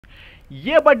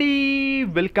Yeah buddy,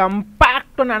 welcome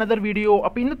back to another video.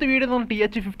 Now in this video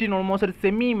TH15 almost a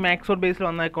semi max or base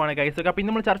guys. So we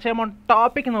will search about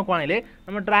topic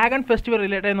Dragon Festival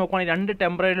related two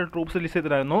temporary troops listed.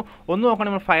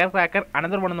 One Firecracker,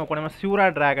 another one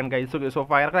Azura Dragon guys. So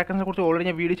Firecracker is already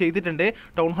a video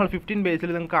Town Hall 15 base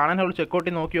and check out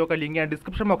in link in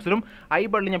description box I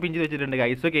button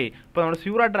guys. Okay,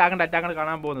 Azura Dragon attack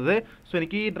so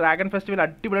Dragon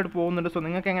Festival so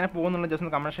just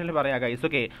commercial guys.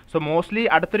 Okay, so mostly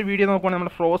other video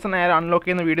frozen air unlock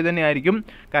video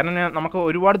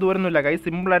guys.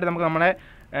 Simple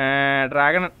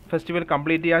Dragon Festival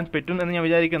complete and then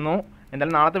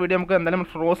another video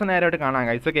frozen air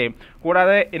guys. Okay,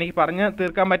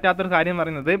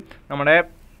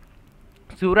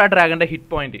 Azura Dragon hit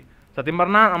point. സത്യം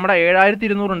പറഞ്ഞാൽ നമ്മുടെ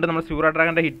 7200 ഉണ്ട് നമ്മുടെ സ്യൂറ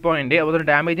ഡ്രാഗന്റെ hit point അതുപോലെ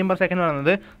damage per second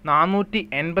പറയുന്നത്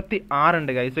 486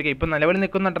 ഉണ്ട് guys. Okay, ഇപ്പോൾ നിലവിൽ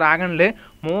നിൽക്കുന്ന ഡ്രാഗണിൽ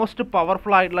മോസ്റ്റ്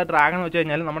പവർഫുൾ ആയിട്ടുള്ള ഡ്രാഗൺ എന്ന് വെച്ച്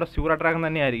കഴിഞ്ഞാൽ നമ്മുടെ സ്യൂറ ഡ്രാഗൺ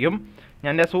തന്നെയായിരിക്കും.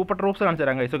 ഞാൻ എൻ്റെ സൂപ്പർ ട്രൂപ്സ് കാണിച്ചു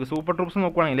തരാം ഗൈസ്. ഓക്കെ, സൂപ്പർ ട്രൂപ്സ്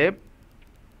നോക്കുവാണെങ്കിൽ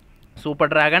സൂപ്പർ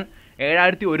ഡ്രാഗൺ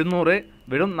 7100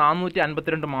 വെറും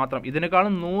 452 മാത്രം.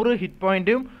 ഇതിനേക്കാളും 100 ഹിറ്റ്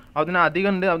പോയിന്റും അതിന് അധികം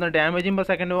ഉണ്ട്. അതിന് ഡാമേജ് പെർ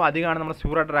സെക്കൻഡും അധികമാണ് നമ്മുടെ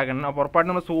സ്യൂറ ഡ്രാഗൺ. അപ്പോൾ ഉറപ്പായിട്ടും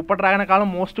നമ്മുടെ സൂപ്പർ ഡ്രാഗനേക്കാളും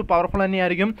മോസ്റ്റ് പവർഫുൾ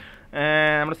തന്നെയായിരിക്കും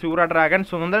നമ്മുടെ സ്യൂറ ഡ്രാഗൺ.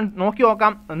 സോ എന്തായാലും നോക്കി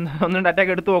നോക്കാം, ഒന്നും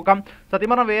അറ്റാക്ക് എടുത്ത് നോക്കാം. സത്യം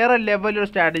പറഞ്ഞാൽ വേറെ ലെവലൊരു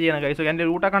സ്ട്രാറ്റജിയാണ് ഗൈസ്. എൻ്റെ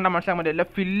റൂട്ടൊക്കെ കണ്ടാൽ മനസ്സിലാക്കാൻ പറ്റും, എല്ലാം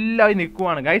ഫില്ലായി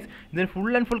നിൽക്കുവാണ് ഗൈസ്. ഇതിന്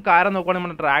ഫുൾ ആൻഡ് ഫുൾ കാര്യം നോക്കുവാണെങ്കിൽ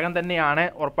നമ്മുടെ ഡ്രാഗൺ തന്നെയാണ്.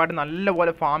 ഉറപ്പായിട്ടും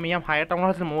നല്ലപോലെ ഫാം ചെയ്യാം. ഹയർ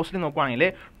ടൗൺസിൽ മോസ്റ്റ്ലി നോക്കുവാണെങ്കിൽ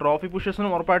ട്രോഫി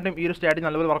പുഷേഴ്സിനും ഉറപ്പായിട്ടും ഈ ഒരു സ്ട്രാറ്റജി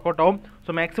നല്ലപോലെ വർക്കൗട്ട് ആവും.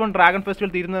 സോ മാക്സിമം ഡ്രാഗൺ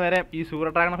ഫെസ്റ്റിവൽ തീരുന്നവരെ ഈ സൂറ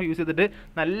ഡ്രാഗണൊക്കെ യൂസ് ചെയ്തിട്ട്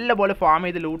നല്ലപോലെ ഫാം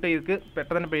ചെയ്ത് ലൂട്ട് ചെയ്ത്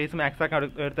പെട്ടെന്ന് തന്നെ പേസ് മാക്സ് ആക്കാൻ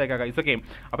എടുത്തേക്കാം ഗൈസ്. ഓക്കെ,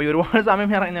 അപ്പോൾ ഈ ഒരുപാട് സമയം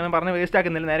ഞാൻ പറഞ്ഞ് വേസ്റ്റ്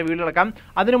ആക്കുന്നില്ല, നേരെ വീഡിയോ എടുക്കാം.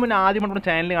 അതിന് മുന്നേ ആദ്യം നമ്മുടെ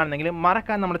ചാനൽ കാണുന്നെങ്കിൽ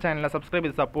മറക്കാൻ നമ്മുടെ ചാനൽ സബ്സ്ക്രൈബ്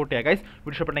ചെയ്ത് സപ്പോർട്ട് ചെയ്യുക ഗൈസ്.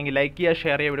 വീഡിയോ ഇഷ്ടപ്പെട്ടെങ്കിൽ ലൈക്ക് ചെയ്യുക,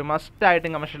 ഷെയർ ചെയ്യുക, വീഡിയോ മസ്റ്റ് ആയിട്ട്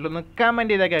കമൻറ്റിൽ ഒന്ന്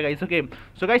കമൻറ്റ് ചെയ്തേക്കാം ഗൈസ്. ഓക്കെ,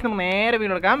 സോ ഗൈസ് നമുക്ക് നേരെ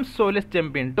വീഡിയോ എടുക്കാം. So let's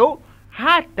jump into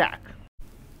attack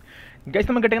guys.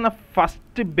 നമുക്ക് കിട്ടുന്ന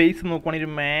ഫസ്റ്റ് ബേസ് നോക്കുവാണെങ്കിൽ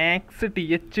ഒരു മാക്സ്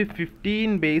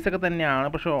TH15 ബേസ് ഒക്കെ തന്നെയാണ്.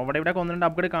 പക്ഷേ അവിടെ ഇവിടെ ഒന്ന് രണ്ട്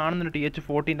അപ്ഗ്രേഡ് കാണുന്നുണ്ട്,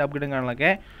 TH14 അപ്ഗ്രേഡും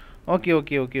കാണാനൊക്കെ. ഓക്കെ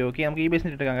ഓക്കെ ഓക്കെ ഓക്കെ നമുക്ക് ഈ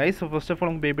ബേസിന് ഇട്ടേക്കാം guys. So first of all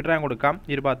നമുക്ക് ബേബി ഡ്രാഗൺ കൊടുക്കാം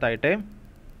ഈ ഒരു ഭാഗത്തായിട്ട്.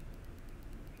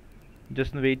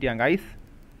 ജസ്റ്റ് ഒന്ന് വെയിറ്റ് ചെയ്യാം ഗൈസ്.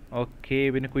 ഓക്കെ,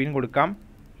 പിന്നെ ക്വീൻ കൊടുക്കാം.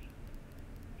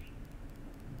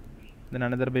 then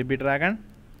another baby dragon.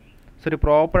 So ഒരു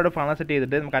പ്രോപ്പറായിട്ട് ഫണൽ സെറ്റ്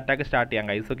ചെയ്തിട്ട് നമുക്ക് അറ്റാക്ക് സ്റ്റാർട്ട് ചെയ്യാം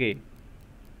ഗൈസ്. ഓക്കെ,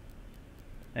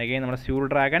 അഗൈൻ നമ്മുടെ സ്യൂർ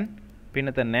ഡ്രാഗൺ,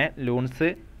 പിന്നെ തന്നെ ലൂൺസ്,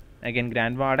 അഗൈൻ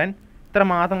ഗ്രാൻഡ് വാർഡൻ. ഇത്ര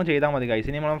മാത്രം ചെയ്താൽ മതി ഗൈസ്.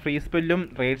 ഇനി നമ്മൾ ഫ്രീ സ്പെല്ലും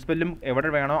റേഡ് സ്പെല്ലും എവിടെ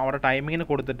വേണോ അവിടെ ടൈമിങ്ങിന്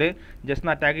കൊടുത്തിട്ട് ജസ്റ്റ്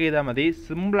ഒന്ന് അറ്റാക്ക് ചെയ്താൽ മതി.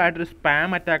 സിമ്പിളായിട്ടൊരു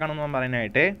സ്പാം അറ്റാക്ക് ആണെന്ന് ഞാൻ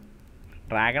പറയാനായിട്ട്.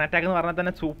 ഡ്രാഗൺ അറ്റാക്ക് എന്ന് പറഞ്ഞാൽ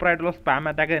തന്നെ സൂപ്പറായിട്ടുള്ള സ്പാം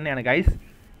അറ്റാക്ക് തന്നെയാണ് ഗൈസ്.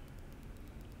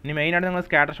 ഇനി മെയിനായിട്ട് നിങ്ങൾ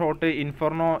സ്കാറ്റർ ഷോട്ട്,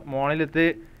 ഇൻഫോർണോ, മോണിലെത്ത്,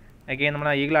 അഗൈൻ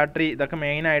നമ്മുടെ ഈഗിൾ ആർട്ടറി, ഇതൊക്കെ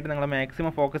മെയിനായിട്ട് നിങ്ങൾ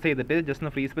മാക്സിമം ഫോക്കസ് ചെയ്തിട്ട് ജസ്റ്റ്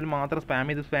ഒന്ന് ഫ്രീ സ്പെൽ മാത്രം സ്പാം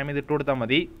ചെയ്ത് ഇട്ട് കൊടുത്താൽ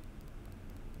മതി.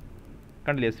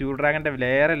 കണ്ടില്ലേ, സ്യൂർ ഡ്രാഗൻ്റെ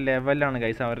വേറെ ലെവലാണ്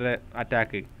ഗൈസ് അവരുടെ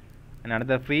അറ്റാക്ക്.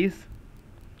 അടുത്ത ഫ്രീസ്.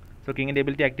 സോ കിങ്ങിൻ്റെ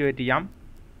എബിലിറ്റി ആക്ടിവേറ്റ് ചെയ്യാം.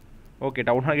 ഓക്കെ,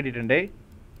 ടൗൺ ഹാൾ കിട്ടിയിട്ടുണ്ട്.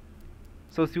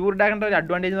 സോ സ്യൂർ ഡ്രാഗൻ്റെ ഒരു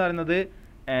അഡ്വാൻറ്റേജ് എന്ന് പറയുന്നത്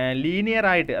ലീനിയർ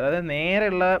ആയിട്ട്, അതായത്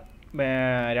നേരെയുള്ള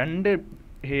രണ്ട്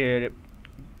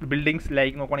ബിൽഡിങ്സ്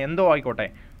ലൈക്ക് നോക്കുകയാണെങ്കിൽ എന്തോ ആയിക്കോട്ടെ,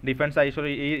 ഡിഫൻസ് ആയിട്ടോ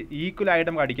ഈക്വലായിട്ട്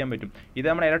നമുക്ക് അടിക്കാൻ പറ്റും. ഇത്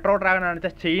നമ്മുടെ ഇലക്ട്രോ ഡ്രാഗൺ ആണെന്ന്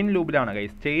വെച്ചാൽ ചെയിൻ ലൂബിലാണ്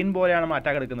ഗൈസ്. ചെയിൻ പോലെയാണ് നമ്മൾ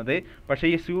അറ്റാക്ക് എടുക്കുന്നത്. പക്ഷേ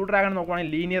ഈ സ്യൂർ ഡ്രാഗൺ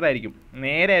നോക്കുകയാണെങ്കിൽ ലീനിയർ ആയിരിക്കും,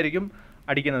 നേരെ ആയിരിക്കും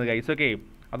അടിക്കുന്നത് ഗൈസ്. ഓക്കെ,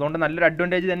 അതുകൊണ്ട് നല്ലൊരു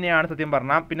അഡ്വാൻറ്റേജ് തന്നെയാണ് സത്യം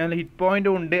പറഞ്ഞാൽ. പിന്നെ അതിൽ ഹിറ്റ്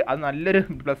പോയിൻറ്റും ഉണ്ട്, അത് നല്ലൊരു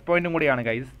പ്ലസ് പോയിൻറ്റും കൂടിയാണ്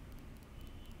ഗൈസ്.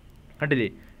 കണ്ടില്ലേ,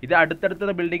 ഇത്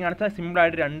അടുത്തടുത്തുള്ള ബിൽഡിംഗ് ആണെന്ന് വെച്ചാൽ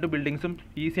സിമ്പിളായിട്ട് രണ്ട് ബിൽഡിങ്സും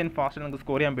ഈസി ആൻഡ് ഫാസ്റ്റ് നമുക്ക്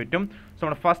സ്കോർ ചെയ്യാൻ പറ്റും. സോ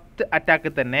നമ്മുടെ ഫസ്റ്റ് അറ്റാക്ക്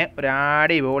തന്നെ ഒരു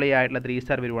അടിപൊളിയായിട്ടുള്ള 3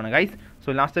 സ്റ്റാർ വരുവാണ് guys.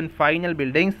 So last and final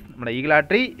buildings നമ്മുടെ ഈഗിൾ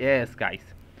ആർട്ടറി. യെസ് ഗൈസ്,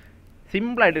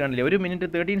 സിമ്പിളായിട്ട് കണ്ടില്ലേ, 1 മിനിറ്റ്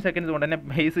 13 സെക്കൻഡ്സ് കൊണ്ട് തന്നെ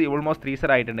ബേസ് ഓൾമോസ്റ്റ് 3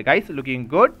 സ്റ്റാർ ആയിട്ടുണ്ട് ഗൈസ്. Looking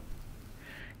good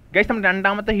guys. നമ്മൾ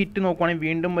രണ്ടാമത്തെ ഹിറ്റ് നോക്കുവാണെങ്കിൽ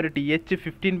വീണ്ടും ഒരു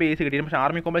TH15 ബേസ് കിട്ടിയിട്ട്, പക്ഷേ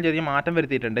ആർമി കോമ്പിൽ ചെറിയ മാറ്റം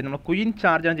വരുത്തിയിട്ടുണ്ട്. നമ്മൾ ക്വീൻ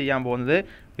ചാർജാണ് ചെയ്യാൻ പോകുന്നത്.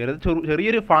 വെറുതെ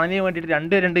ചെറിയൊരു ഫണിന് വേണ്ടിയിട്ട്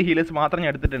രണ്ട് ഹീലേഴ്സ് മാത്രം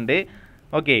ഞാൻ എടുത്തിട്ടുണ്ട്.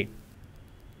 ഓക്കെ,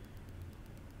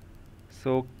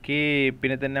 സോ ഓക്കെ,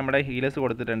 പിന്നെ തന്നെ നമ്മുടെ ഹീലേഴ്സ്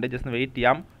കൊടുത്തിട്ടുണ്ട്. ജസ്റ്റ് വെയിറ്റ്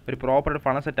ചെയ്യാം, ഒരു പ്രോപ്പറായിട്ട്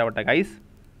ഫണൽ സെറ്റ് ആവട്ടെ ഗൈസ്.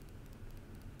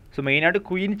 സോ മെയിനായിട്ട്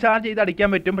ക്വീൻ ചാർജ് ചെയ്ത് അടിക്കാൻ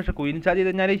പറ്റും, പക്ഷേ ക്വീൻ ചാർജ് ചെയ്ത്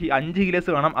കഴിഞ്ഞാൽ 5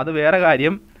 ഹീലേഴ്സ് വേണം, അത് വേറെ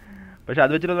കാര്യം. പക്ഷേ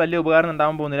അത് വെച്ചിട്ട് വലിയ ഉപകാരം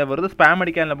ഉണ്ടാകാൻ പോകുന്നില്ല, വെറുതെ സ്പാം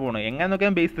അടിക്കാനല്ല പോകുന്നത്. എങ്ങനെ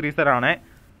നോക്കിയാൽ ബേസ് 3 സ്റ്റാർ ആണ്.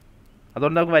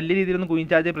 അതുകൊണ്ട് നമുക്ക് വലിയ രീതിയിലൊന്നും ക്വീൻ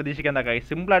ചാർജ് പ്രതീക്ഷിക്കേണ്ട ഗൈസ്.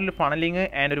 സിമ്പിളായിട്ടുള്ള ഫണലിങ്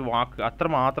ആൻഡ് ഒരു വാക്ക്, അത്ര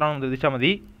മാത്രമാണ് പ്രതീക്ഷിച്ചാൽ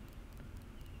മതി.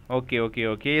 Okay okay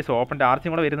okay, so open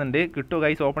ആർസിയും കൂടെ വരുന്നുണ്ട്. കിട്ടുമോ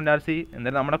ഗൈസ് ഓപ്പൺ ആർസി?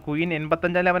 എന്തായാലും നമ്മുടെ ക്വീൻ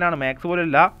 85 ലെവലാണ്, മാക്സ് പോലും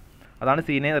ഇല്ല. അതാണ്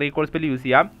സീനെ. റീകോൾ സ്പെല്ല് യൂസ്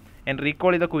ചെയ്യാം. ആൻഡ്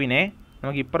റീകോൾ ചെയ്ത ക്വീനെ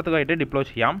നമുക്ക് ഇപ്പുറത്തേക്കായിട്ട് ഡിപ്ലോയ്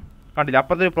ചെയ്യാം. കണ്ടില്ല,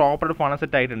 അപ്പുറത്തെ ഒരു പ്രോപ്പർ ഫണൽ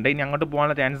സെറ്റ് ആയിട്ടുണ്ട്. ഇനി അങ്ങോട്ട്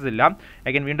പോകാനുള്ള ചാൻസസ് ഇല്ല.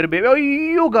 അഗൈൻ വീണ്ടും ഒരു ബേബി.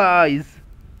 അയ്യോ ഗൈസ്,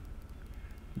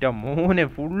 എൻ്റെ മോനെ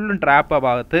ഫുള്ളും ട്രാപ്പ് ആ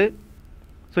ഭാഗത്ത്.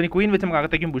 സോ ഇനി ക്വീൻ വെച്ച് നമുക്ക്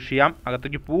അകത്തേക്കും പുഷ് ചെയ്യാം.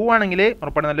 അകത്തേക്ക് പോവുകയാണെങ്കിൽ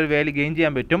ഉറപ്പായിട്ട് നല്ലൊരു വാല്യൂ ഗെയിൻ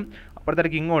ചെയ്യാൻ പറ്റും.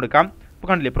 അപ്പുറത്തേക്ക് കിങ് കൊടുക്കാം. ഇപ്പോൾ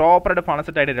കണ്ടില്ലേ, പ്രോപ്പറായിട്ട് ഫണൽ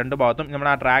സെറ്റ് ആയിട്ട് രണ്ട് ഭാഗത്തും നമ്മൾ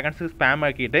ആ ഡ്രാഗൺസ് സ്പാം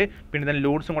ആക്കിയിട്ട് പിന്നെ തന്നെ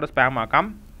ലൂഡ്സും കൂടെ സ്പാം ആക്കാം.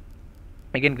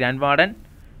 അഗൈൻ ഗ്രാൻഡ് വാർഡൻ,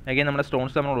 അഗൈൻ നമ്മുടെ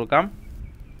സ്റ്റോൺസ് നമ്മൾ കൊടുക്കാം.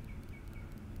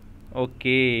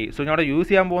 ഓക്കെ, സോ ഞാൻ അവിടെ യൂസ്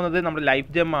ചെയ്യാൻ പോകുന്നത് നമ്മുടെ ലൈഫ്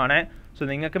ജെമ്മാണ്. സോ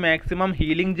നിങ്ങൾക്ക് മാക്സിമം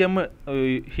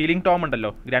ഹീലിംഗ് ടോം ഉണ്ടല്ലോ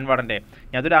ഗ്രാൻഡ് വാർഡൻ്റെ,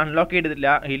 ഞാനതൊരു അൺലോക്ക് ചെയ്തിട്ടില്ല.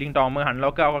 ഹീലിംഗ് ടോം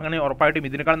അൺലോക്ക് അങ്ങനെ ഉറപ്പായിട്ടും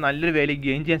ഇതിനേക്കാൾ നല്ലൊരു വാല്യൂ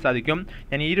ഗെയിൻ ചെയ്യാൻ സാധിക്കും.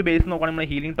 ഞാൻ ഈ ഒരു ബേസ് നോക്കുകയാണെങ്കിൽ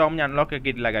നമ്മൾ ഹീലിംഗ് ടോം ഞാൻ അൺലോക്ക്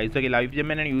ആക്കിയിട്ടില്ല ഗൈസ്. ഓക്കെ, ലൈഫ് ജെം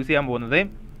തന്നെയാണ് യൂസ് ചെയ്യാൻ പോകുന്നത്.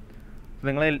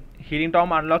 നിങ്ങൾ ഹീലിംഗ് ടോം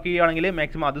അൺലോക്ക് ചെയ്യുകയാണെങ്കിൽ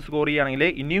മാക്സിമം അത് സ്കോർ ചെയ്യുകയാണെങ്കിൽ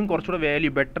ഇനിയും കുറച്ചുകൂടെ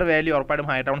വാല്യൂ, ബെറ്റർ വാല്യൂ ഉറപ്പായിട്ടും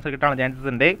ഹൈ ടൗൺസ് കിട്ടാൻ ചാൻസസ്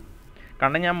ഉണ്ട്.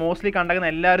 കാരണം ഞാൻ മോസ്റ്റ്ലി കണ്ടെക്കുന്ന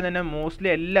എല്ലാവരും തന്നെ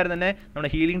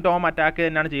നമ്മുടെ ഹീലിംഗ് ടോം അറ്റാക്ക്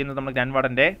തന്നെയാണ് ചെയ്യുന്നത് നമ്മുടെ ഗ്രാൻഡ്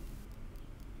വാർഡൻ്റെ.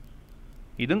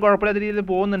 ഇതും കുഴപ്പമില്ലാത്ത രീതിയിൽ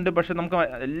പോകുന്നുണ്ട്. പക്ഷേ നമുക്ക്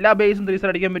എല്ലാ ബേസും 3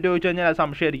 സ്റ്റാർ അടിക്കാൻ പറ്റുമോ ചോദിച്ചു കഴിഞ്ഞാൽ അത്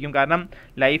സംശയമായിരിക്കും. കാരണം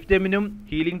ലൈഫ് ജെമ്മിനും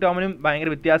ഹീലിംഗ് ടോമിനും ഭയങ്കര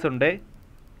വ്യത്യാസമുണ്ട്.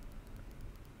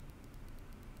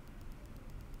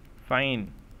 Fine.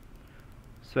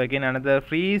 So again another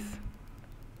freeze.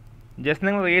 Just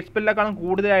നിങ്ങൾ റേറ്റ് സ്പെല്ലിനേക്കാളും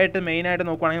കൂടുതലായിട്ട് മെയിനായിട്ട്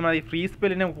നോക്കുകയാണെങ്കിൽ നമ്മൾ ഈ ഫ്രീ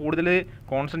സ്പെല്ലിനെ കൂടുതൽ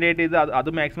കോൺസെൻട്രേറ്റ് ചെയ്ത് അത്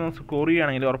മാക്സിമം സ്കോർ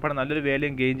ചെയ്യുകയാണെങ്കിൽ ഉറപ്പാണ് നല്ലൊരു വാല്യൂ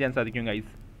ഗെയിൻ ചെയ്യാൻ സാധിക്കും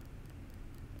ഗൈസ്.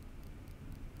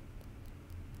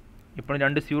 ഇപ്പോൾ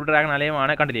 2 സ്യൂർ ഡ്രാഗൺ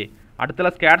അലയമാണ്, കണ്ടില്ലേ? അടുത്തുള്ള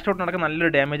സ്കാഡ് ഷോട്ട് നടക്കാൻ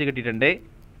നല്ലൊരു ഡാമേജ് കിട്ടിയിട്ടുണ്ട്.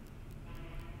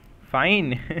 Fine.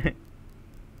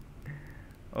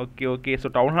 Okay. So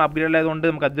town hall upgrade ആയതുകൊണ്ട്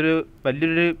നമുക്ക് അതൊരു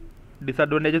വലിയൊരു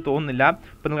ഡിസഡ്വാൻറ്റേജ് തോന്നുന്നില്ല.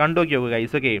 ഇപ്പോൾ നിങ്ങൾ കണ്ടു നോക്കിയോ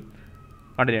ഗൈസ്. ഓക്കെ,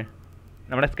 കണ്ടില്ലേ?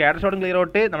 നമ്മുടെ സ്കാഡ് ഷോട്ടും ക്ലിയർ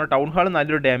ഔട്ട്, നമ്മുടെ ടൗൺ ഹാൾ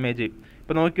നല്ലൊരു ഡാമേജ്.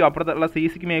 ഇപ്പോൾ നോക്കിയോ അപ്പുറത്തുള്ള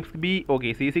CCക്ക് മേബി ഓക്കെ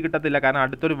CC കിട്ടത്തില്ല കാരണം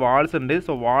അടുത്തൊരു വാൾസ് ഉണ്ട്.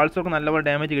 സോ വാൾസൊക്കെ നല്ലപോലെ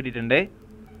ഡാമേജ് കിട്ടിയിട്ടുണ്ട്.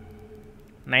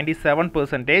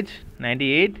 97%,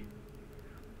 98.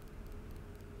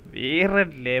 വേറെ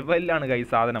ലെവലിലാണ് ഗൈസ്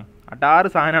സാധനം. അടാറ്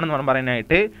സാധനമാണെന്ന്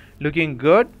പറയാനായിട്ട്. Looking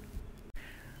good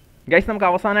guys. നമുക്ക്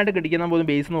അവസാനമായിട്ട് കിട്ടിക്കുന്ന പോലും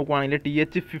ബേസ് നോക്കുവാണെങ്കിൽ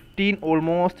TH15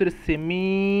 ഓൾമോസ്റ്റ് ഒരു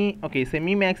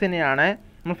സെമി മാക്സ് തന്നെയാണ്.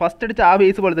 നമ്മൾ ഫസ്റ്റ് അടിച്ച ആ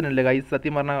ബേസ് പോലെ തന്നെ അല്ലേ ഗൈസ്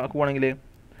സത്യം പറഞ്ഞാൽ നോക്കുവാണെങ്കിൽ.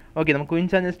 ഓക്കെ, നമുക്ക് ക്വീൻ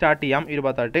ചാർജ് സ്റ്റാർട്ട് ചെയ്യാം. ഈ ഒരു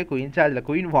ഭാഗത്തായിട്ട്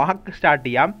ക്വീൻ വാക്ക് സ്റ്റാർട്ട്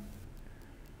ചെയ്യാം.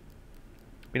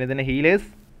 പിന്നെ ഇതിൻ്റെ ഹീലേഴ്സ്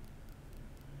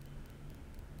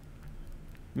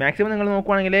മാക്സിമം നിങ്ങൾ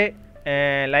നോക്കുവാണെങ്കിൽ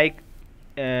ലൈക്ക്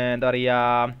എന്താ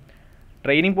പറയുക,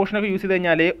 ട്രെയിനിങ് പോർഷനൊക്കെ യൂസ് ചെയ്ത്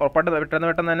കഴിഞ്ഞാൽ ഉറപ്പായിട്ട് പെട്ടെന്ന്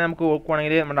തന്നെ നമുക്ക്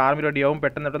നോക്കുവാണെങ്കിൽ നമ്മുടെ ആർമി റെഡിയാവും.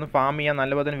 പെട്ടെന്ന് ഫാം ചെയ്യാം,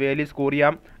 നല്ലപോലെ തന്നെ വാല്യൂ സ്കോർ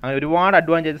ചെയ്യാം. അങ്ങനെ ഒരുപാട്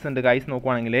അഡ്വാൻറ്റേജസ് ഉണ്ട് ഗൈസ്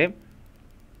നോക്കുവാണെങ്കിൽ.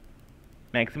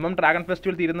 മാക്സിമം ഡ്രാഗൺ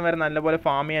ഫെസ്റ്റിവൽ തീരുന്ന വരെ നല്ലപോലെ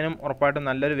ഫാം ചെയ്യാനും ഉറപ്പായിട്ടും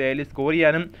നല്ലൊരു വാല്യൂ സ്കോർ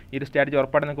ചെയ്യാനും ഈ ഒരു സ്ട്രാറ്റജി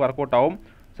ഉറപ്പായിട്ടും നമുക്ക് വർക്കൗട്ട് ആവും.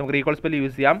 സോ നമുക്ക് റീകോൾ സ്പെല്ല്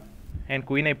യൂസ് ചെയ്യാം. ആൻഡ്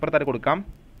ക്വീനെ ഇപ്പുറത്തായിട്ട് കൊടുക്കാം.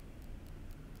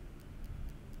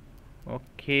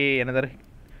 Okay, another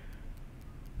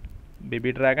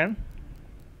baby dragon.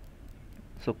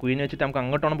 So Queen വെച്ചിട്ട് നമുക്ക്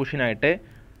അങ്ങോട്ടാണ് പുഷിനായിട്ട്.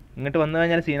 ഇങ്ങോട്ട് വന്നു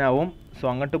കഴിഞ്ഞാൽ സീനാവും. സോ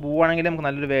അങ്ങോട്ട് പോവുകയാണെങ്കിൽ നമുക്ക്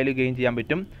നല്ലൊരു വാല്യൂ ഗെയിൻ ചെയ്യാൻ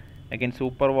പറ്റും. അഗൈൻ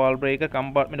സൂപ്പർ വാൾ ബ്രേക്കർ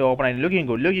കമ്പാർട്ട്മെൻറ്റ് ഓപ്പൺ ആയിട്ട്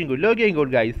ലുക്കിംഗ്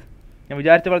ഗുഡ് ഗൈസ്. ഞാൻ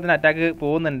വിചാരിച്ച പോലെ തന്നെ അറ്റാക്ക്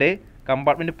പോകുന്നുണ്ട്.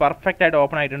 കമ്പാർട്ട്മെൻറ്റ് പെർഫെക്റ്റ് ആയിട്ട്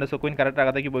ഓപ്പൺ ആയിട്ടുണ്ട്. സോ ക്വീൻ കറക്റ്റ്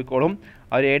അകത്തേക്ക് പോയിക്കോളും.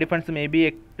 ആ ഒരു ഡിഫൻസ് മേ ബി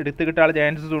എടുത്ത് കിട്ടാനുള്ള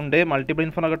ചാൻസസ് ഉണ്ട്. മൾട്ടിപ്പിൾ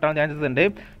ഇൻഫോൺ കിട്ടാനുള്ള ചാൻസസ് ഉണ്ട്.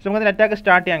 സോ നമുക്ക് അതിന് അറ്റാക്ക്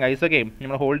സ്റ്റാർട്ട് ചെയ്യാം ഗൈസ്. ഓക്കെ,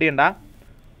 നമ്മൾ ഹോൾഡ് ചെയ്യണ്ട,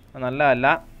 നല്ലതല്ല.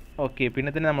 ഓക്കെ, പിന്നെ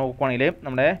തന്നെ നമ്മൾ നോക്കുവാണെങ്കിൽ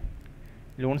നമ്മുടെ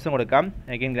ലൂൺസും കൊടുക്കാം.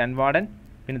 അഗൈൻ ഗ്രാൻഡ് വാർഡൻ,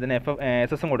 പിന്നെ തന്നെ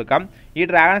SS കൊടുക്കാം. ഈ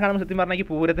ഡ്രാഗൺ കാണുമ്പോൾ സത്യം പറഞ്ഞാൽ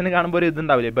പൂരത്തിന് കാണുമ്പോൾ ഒരു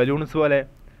ഇതുണ്ടാവില്ലേ ബലൂൺസ് പോലെ,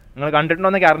 നിങ്ങൾ കണ്ടിട്ടുണ്ടോ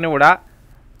എന്നൊക്കെ അറിഞ്ഞുകൂടാ.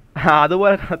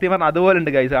 അതുപോലെ സത്യം പറഞ്ഞാൽ അതുപോലെ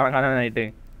ഉണ്ട് ഗൈസ് കാണാനായിട്ട്.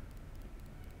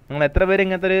 നിങ്ങൾ എത്ര പേര്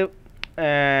ഇങ്ങനത്തെ ഒരു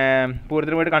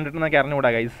പൂരത്തിന് പോയിട്ട് കണ്ടിട്ടുണ്ടെന്നൊക്കെ അറിഞ്ഞുകൂടാ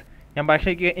ഗൈസ്. ഞാൻ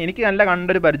പക്ഷേ എനിക്ക് നല്ല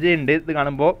കണ്ടൊരു പരിചയമുണ്ട് ഇത്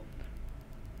കാണുമ്പോൾ.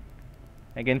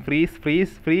 അഗൈൻ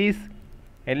ഫ്രീസ്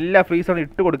എല്ലാ ഫ്രീസോടും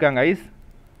ഇട്ട് കൊടുക്കാം guys.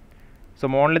 So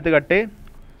മോണിലത്ത് cut.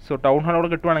 So town ഹാളോട്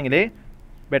കിട്ടുവാണെങ്കിൽ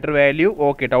better value.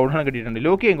 Okay, town hall കിട്ടിയിട്ടുണ്ട്.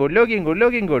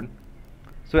 Locking good.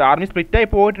 സോ ആർമി സ്പ്ലിറ്റായി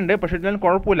പോയിട്ടുണ്ട്, പക്ഷേ ഇതിലും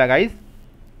കുഴപ്പമില്ല ഗൈസ്.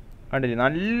 കണ്ടില്ലേ,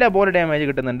 നല്ല പോലെ ഡാമേജ്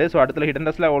കിട്ടുന്നുണ്ട്. സോ അടുത്തുള്ള hidden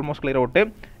Tesla almost clear out.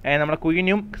 നമ്മുടെ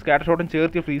ക്വീനും സ്കാറ്റർ ഷോട്ടും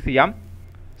ചേർത്ത് ഫ്രീസ് ചെയ്യാം.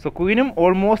 സോ ക്വീനും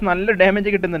ഓൾമോസ്റ്റ് നല്ല ഡാമേജ്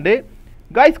കിട്ടുന്നുണ്ട്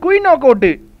ഗൈസ്. Queen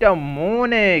knockout.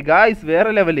 മോനെ ഗൈസ്,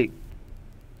 വേറെ ലെവല്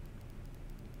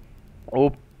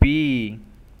OP.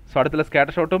 സോ അടുത്തുള്ള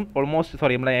സ്കാറ്റർ ഷോട്ടും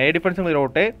നമ്മുടെ എയർ ഡിഫൻസും ക്ലിയർ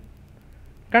ഔട്ട്.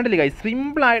 കണ്ടില്ലേ ഗൈസ്,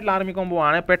 സിമ്പിളായിട്ടുള്ള ആർമി കോംബോ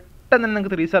ആണ്. പെട്ടെന്ന് തന്നെ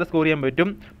നിങ്ങൾക്ക് 3 സ്റ്റാർ സ്കോർ ചെയ്യാൻ പറ്റും.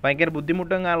 ഭയങ്കര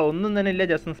ബുദ്ധിമുട്ടും ഒന്നും തന്നെ ഇല്ല.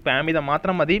 ജസ്റ്റ് സ്പാം ചെയ്താൽ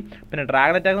മാത്രം മതി. പിന്നെ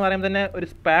ഡ്രാഗൺ അറ്റാക്ക് എന്ന് പറയുമ്പോൾ തന്നെ ഒരു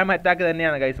സ്പാം അറ്റാക്ക്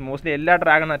തന്നെയാണ് ഗൈസ് മോസ്റ്റ്ലി എല്ലാ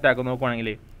ഡ്രാഗൺ അറ്റാക്കും നോക്കുവാണെങ്കിൽ.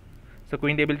 സോ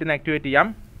ക്വീൻ്റെ എബിലിറ്റിനെ ആക്ടിവേറ്റ് ചെയ്യാം.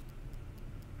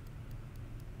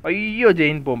 അയ്യോ,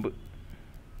 ജെയിൻ ബോംബ്.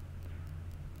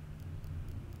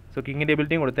 സോ കിങ്ങിൻ്റെ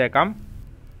എബിലിറ്റിയും കൊടുത്തേക്കാം.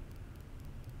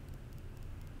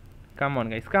 Come on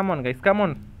guys.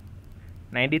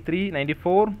 93,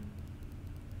 94,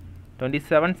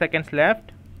 27 seconds left.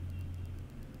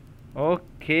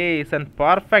 Okay, it's a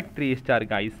perfect 3 star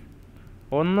guys.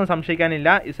 ഒന്നും സംശയിക്കാനില്ല,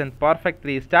 ഇറ്റ്സ് എൻ പെർഫെക്റ്റ്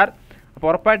 3 സ്റ്റാർ. അപ്പോൾ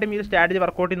ഉറപ്പായിട്ടും ഈ ഒരു സ്ട്രാറ്റജി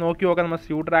വർക്കൗട്ട് ചെയ്ത് നോക്കി നോക്കാം. നമ്മൾ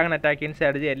സ്യൂട്ട് ഡ്രാഗൺ അറ്റാക്ക് ചെയ്യുന്ന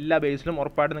സ്ട്രാറ്റജി എല്ലാ ബേസിലും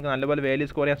ഉറപ്പായിട്ടും നിങ്ങൾക്ക് നല്ലപോലെ വാല്യൂ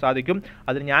സ്കോർ ചെയ്യാൻ സാധിക്കും.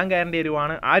 അതിന് ഞാൻ ഗ്യാരണ്ടി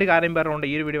തരുവാണ്. ആ ഒരു കാര്യം പറഞ്ഞുകൊണ്ട്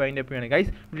ഈ ഒരു വീഡിയോ വൈൻഡ് അപ്പ് ചെയ്യാണ്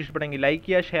ഗൈസ്. വീഡിയോ ഇഷ്ടപ്പെട്ടെങ്കിൽ ലൈക്ക്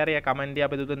ചെയ്യുക, ഷെയർ ചെയ്യുക, കമൻറ്റ് ചെയ്യുക.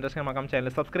 അപ്പോൾ ഇത് ഇൻട്രസ്റ്റിംഗ് ആക്കാം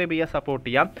ചാനൽ സബ്സ്ക്രൈബ് ചെയ്യുക, സപ്പോർട്ട്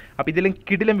ചെയ്യാം. അപ്പോൾ ഇതിലും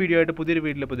കിടിലം വീഡിയോ ആയിട്ട് പുതിയൊരു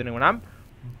വീഡിയോയിൽ പുതിയ കാണാം.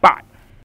 ബൈ.